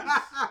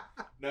breeze.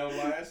 No,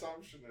 my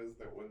assumption is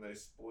that when they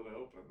split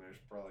open, there's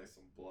probably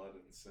some blood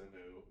and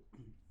sinew.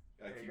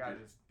 You gotta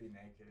just be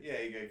naked.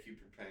 Yeah, you gotta keep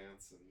your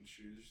pants and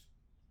shoes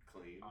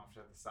clean. Off to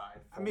the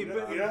side. I mean, You know-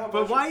 but, you know how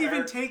but much why a even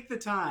pair- take the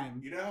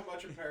time? You know how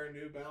much a pair of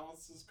New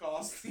Balances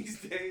cost these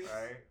days?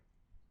 Right?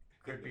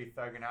 Could be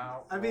thugging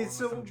out. I mean, rolling with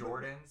so- some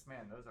Jordans,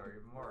 man, those are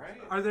even more. Right.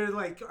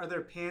 expensive. Are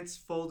there pants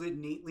folded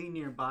neatly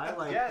nearby?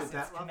 Like Yes, with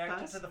it's that love connected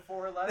pass? to the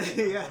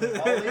 411. Yeah.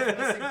 All these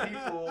missing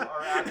people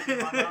are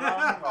acting on their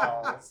own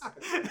balls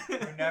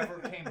who never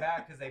came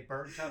back because they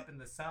burnt up in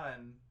the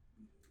sun.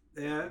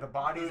 Yeah, The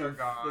bodies are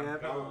gone. Yeah.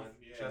 Gone,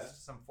 yeah.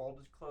 Just some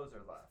folded clothes are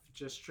left.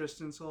 just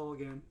Tristan's soul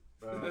again.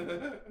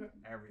 Boom.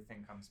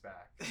 Everything comes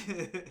back.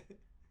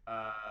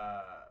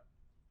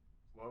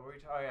 What were we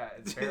talking? Oh yeah,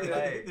 it's bare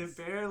legs.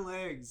 Bare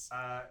legs.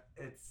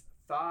 Its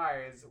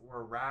thighs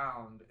were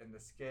round and the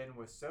skin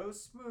was so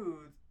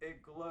smooth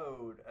it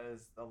glowed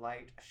as the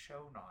light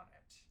shone on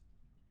it.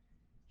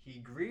 He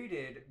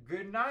greeted,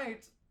 "Good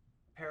night,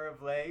 pair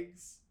of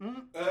legs,"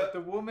 but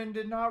the woman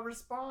did not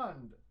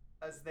respond,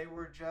 as they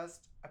were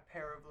just a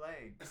pair of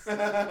legs.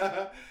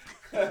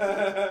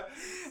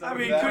 I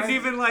mean, that's- couldn't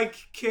even like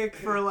kick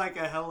for like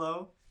a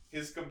hello.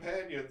 His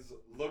companions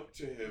looked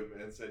to him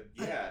and said,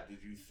 "Yeah, did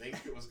you think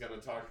it was gonna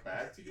talk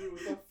back to you?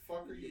 What the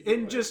fuck are you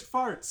doing?" In just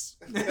farts.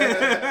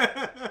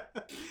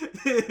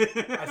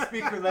 I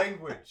speak your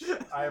language.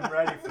 I am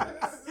ready for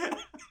this.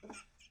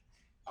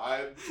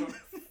 I took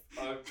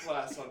a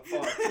class on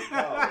farts in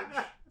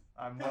college.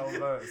 I'm well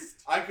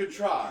versed. I could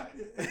try.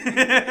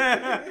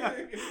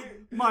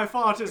 My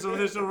fart is a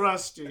little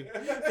rusty.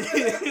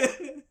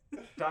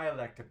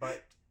 Dialect,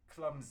 but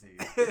clumsy.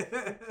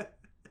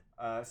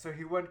 So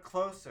he went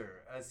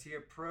closer. As he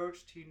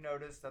approached, he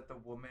noticed that the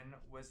woman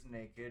was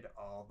naked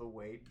all the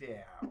way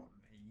down.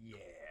 Yeah.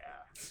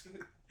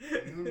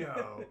 You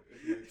know.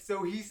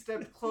 So he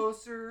stepped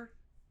closer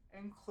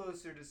and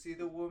closer to see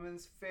the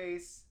woman's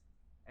face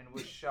and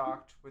was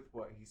shocked with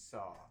what he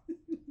saw.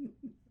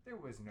 There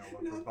was no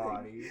upper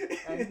body,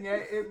 and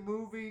yet it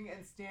moving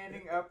and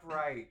standing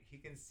upright. He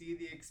can see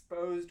the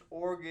exposed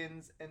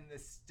organs and the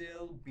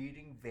still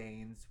beating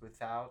veins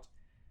without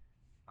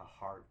a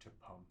heart to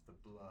pump the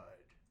blood.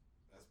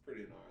 That's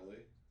pretty gnarly.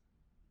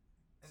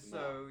 And It's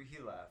so he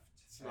left.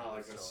 It's not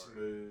like a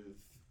smooth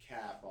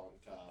cap on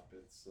top.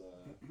 It's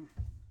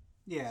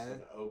Yeah.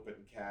 an open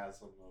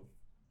chasm of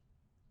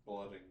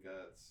blood and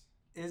guts.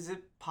 Is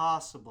it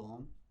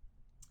possible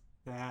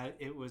that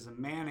it was a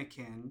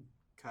mannequin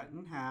cut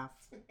in half,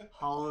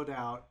 hollowed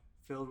out,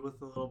 filled with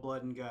the little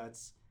blood and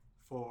guts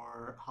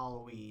for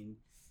Halloween,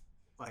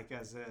 like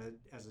as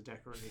a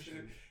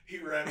decoration? He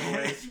ran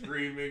away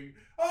screaming,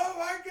 "Oh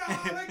my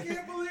god, I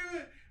can't believe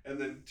it!" And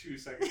then 2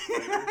 seconds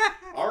later,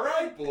 "All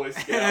right, Boy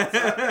Scouts,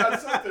 I've got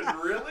something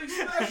really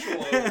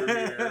special over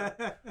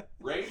here.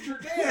 Ranger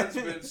Dan's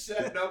been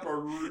setting up a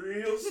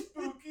real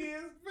spooky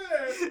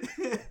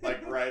bed."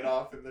 Like right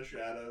off in the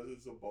shadows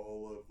is a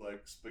bowl of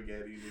like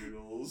spaghetti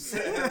noodles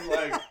and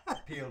like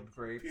Peeled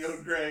grapes.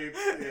 peeled grapes.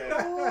 Yeah.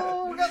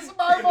 Oh, we got some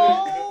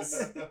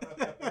eyeballs!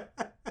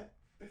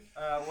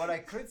 What I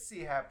could see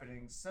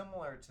happening,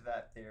 similar to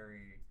that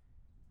theory,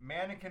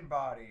 mannequin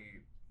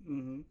body,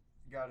 Mm-hmm.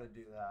 gotta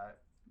do that.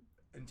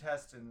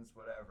 Intestines,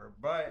 whatever.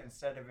 But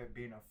instead of it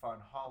being a fun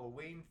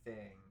Halloween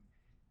thing,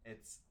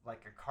 it's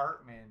like a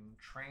cartman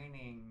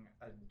training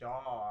a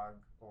dog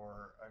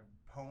or a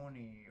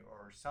pony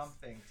or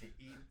something to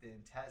eat the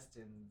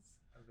intestines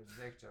of his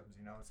victims.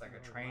 You know, it's like a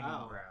Oh, training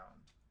wow. ground.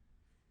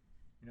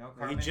 You know, He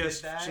Cartman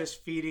just did that.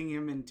 just feeding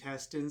him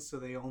intestines so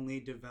they only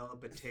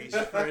develop a taste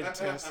for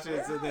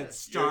intestines and then Yes.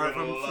 starve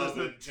You're him gonna for love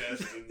the,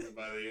 intestines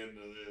by the end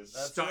of this.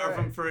 That's starve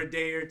right. him for a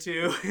day or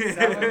two.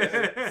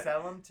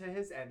 sell him to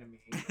his enemy.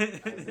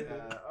 As,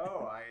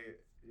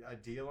 a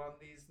deal on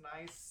these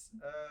nice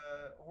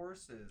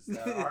horses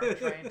that aren't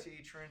trained to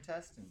eat your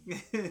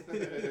intestines.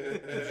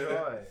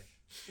 Enjoy.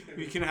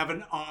 We can have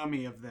an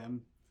army of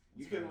them.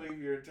 You can leave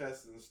your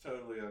intestines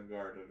totally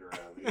unguarded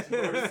around these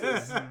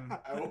horses.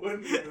 I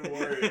wouldn't even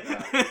worry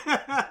about it.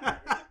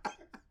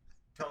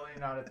 Totally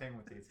not a thing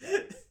with these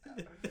guys.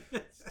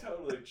 It's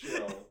totally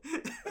chill.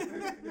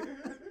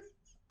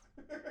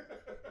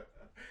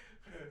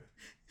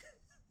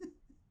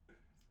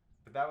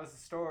 But that was the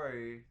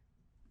story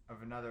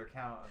of another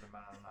account of the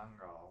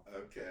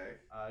Manananggal. Okay.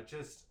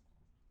 Just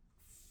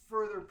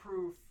further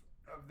proof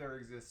of their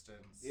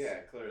existence.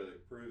 Yeah, clearly.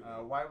 Prove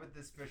it. Why would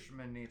this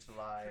fisherman need to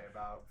lie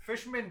about...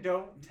 Fishermen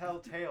don't tell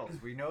tales.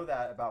 We know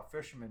that about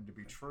fishermen to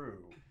be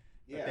true.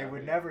 But Yeah, they I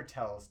would mean, never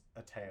tell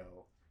a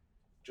tale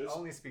Just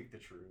Only speak the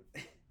truth.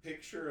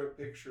 picture a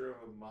picture of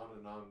a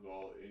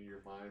Mononongal in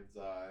your mind's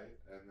eye,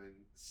 and then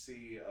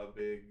see a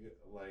big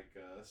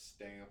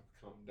stamp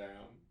come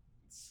down,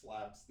 it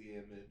slaps the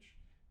image,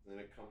 then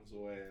it comes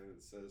away and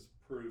it says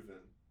proven.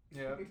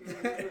 Yep.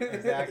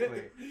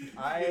 Exactly.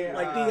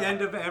 Like the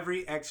end of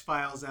every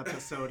X-Files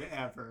episode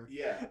ever.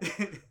 Yeah.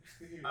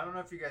 I don't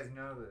know if you guys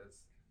know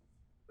this.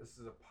 This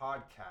is a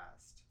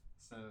podcast,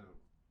 so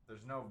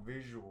there's no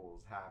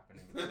visuals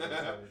happening for these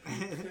other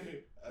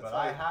people. But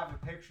I have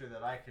a picture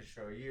that I could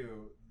show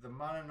you. The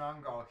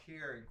Mononongal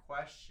here in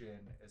question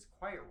is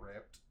quite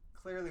ripped.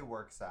 Clearly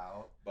works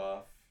out.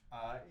 Buff.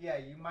 Yeah,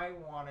 you might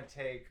want to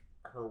take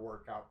her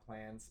workout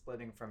plan,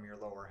 splitting from your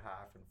lower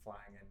half and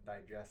flying and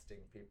digesting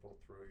people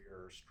through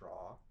your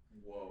straw.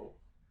 Whoa.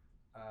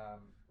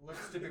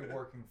 Looks to be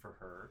working for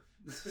her.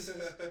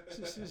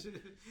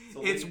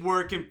 It's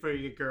working for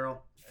you,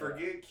 girl.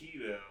 Forget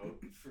keto.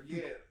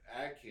 Forget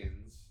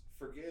Atkins.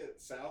 Forget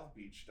South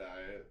Beach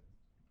diet.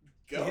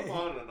 Go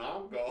on an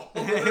Ongal.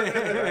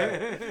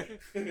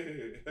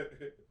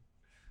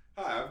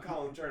 Hi, I'm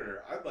Colin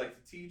Turner. I'd like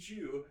to teach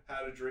you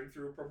how to drink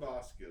through a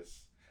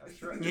proboscis.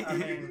 That's right. I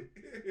mean,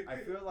 I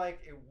feel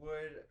like it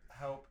would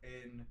help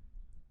in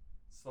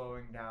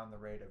slowing down the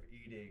rate of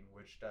eating,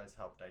 which does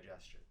help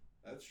digestion.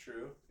 That's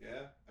true.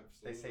 Yeah,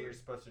 absolutely. They say you're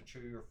supposed to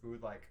chew your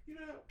food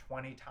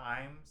 20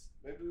 times.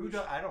 Maybe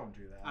I don't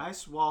do that. I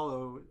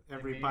swallow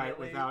every bite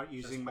without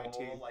using my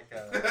teeth.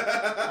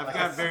 I've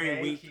got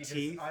very weak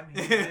teeth.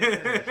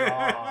 His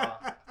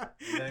jaw,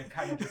 and then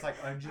kind of just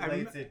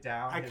undulates it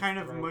down. I kind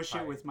of mush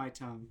it with my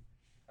tongue.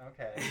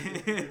 Okay.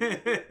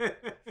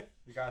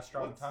 You got a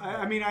strong tongue.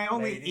 I mean, I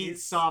only eat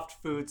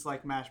soft foods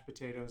like mashed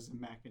potatoes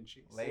and mac and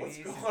cheese. What's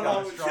Ladies, going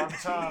on with your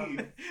tongue.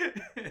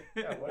 teeth?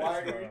 Yeah,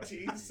 Why are your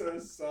teeth so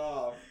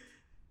soft?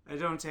 I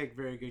don't take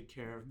very good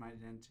care of my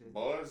dentist.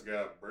 Boys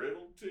got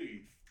brittle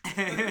teeth.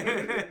 Might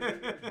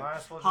as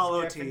well just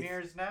Hollow get teeth.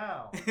 veneers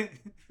now.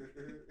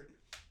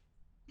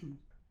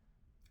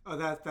 Oh,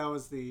 that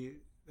was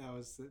it. That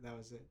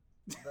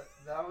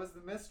was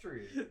the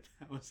mystery.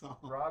 That was all.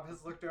 Rob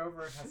has looked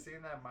over and has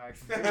seen that my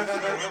computer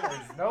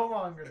screen is no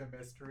longer the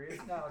mystery.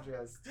 It's now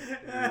just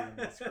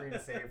the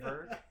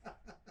screensaver.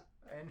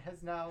 And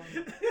has now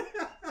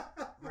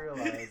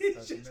realized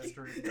that the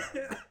mystery is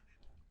done.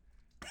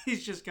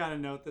 He's just got a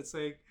note that's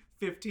saying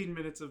 15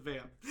 minutes of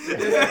vamp.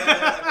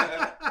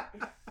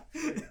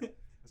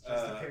 It's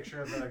just a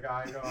picture of the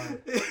guy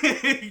going.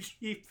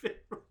 Keep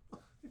it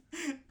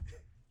rolling.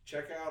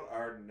 Check out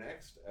our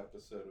next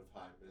episode of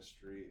High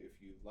Mystery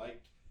if you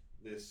liked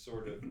this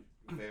sort of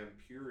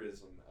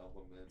vampirism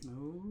element.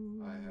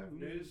 Ooh. I have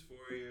news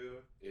for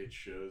you. It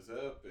shows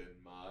up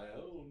in my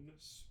own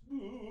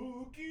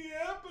spooky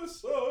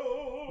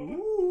episode.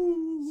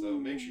 Ooh. So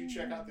make sure you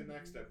check out the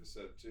next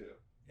episode too.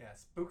 Yeah,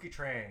 spooky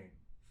train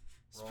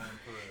rolling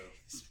through.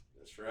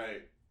 That's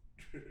right.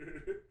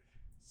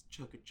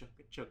 Chugga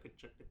chugga chugga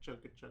chugga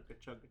chugga chugga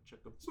chugga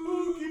chugga.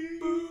 Spooky.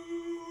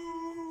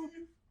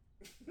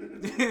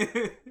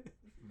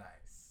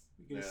 Nice.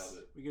 Nailed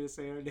it. We gonna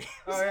say our names.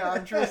 Oh yeah,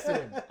 I'm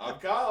Tristan. I'm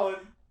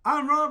Colin.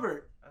 I'm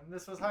Robert. And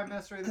this was High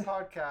Mystery, the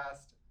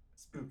podcast,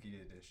 spooky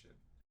edition.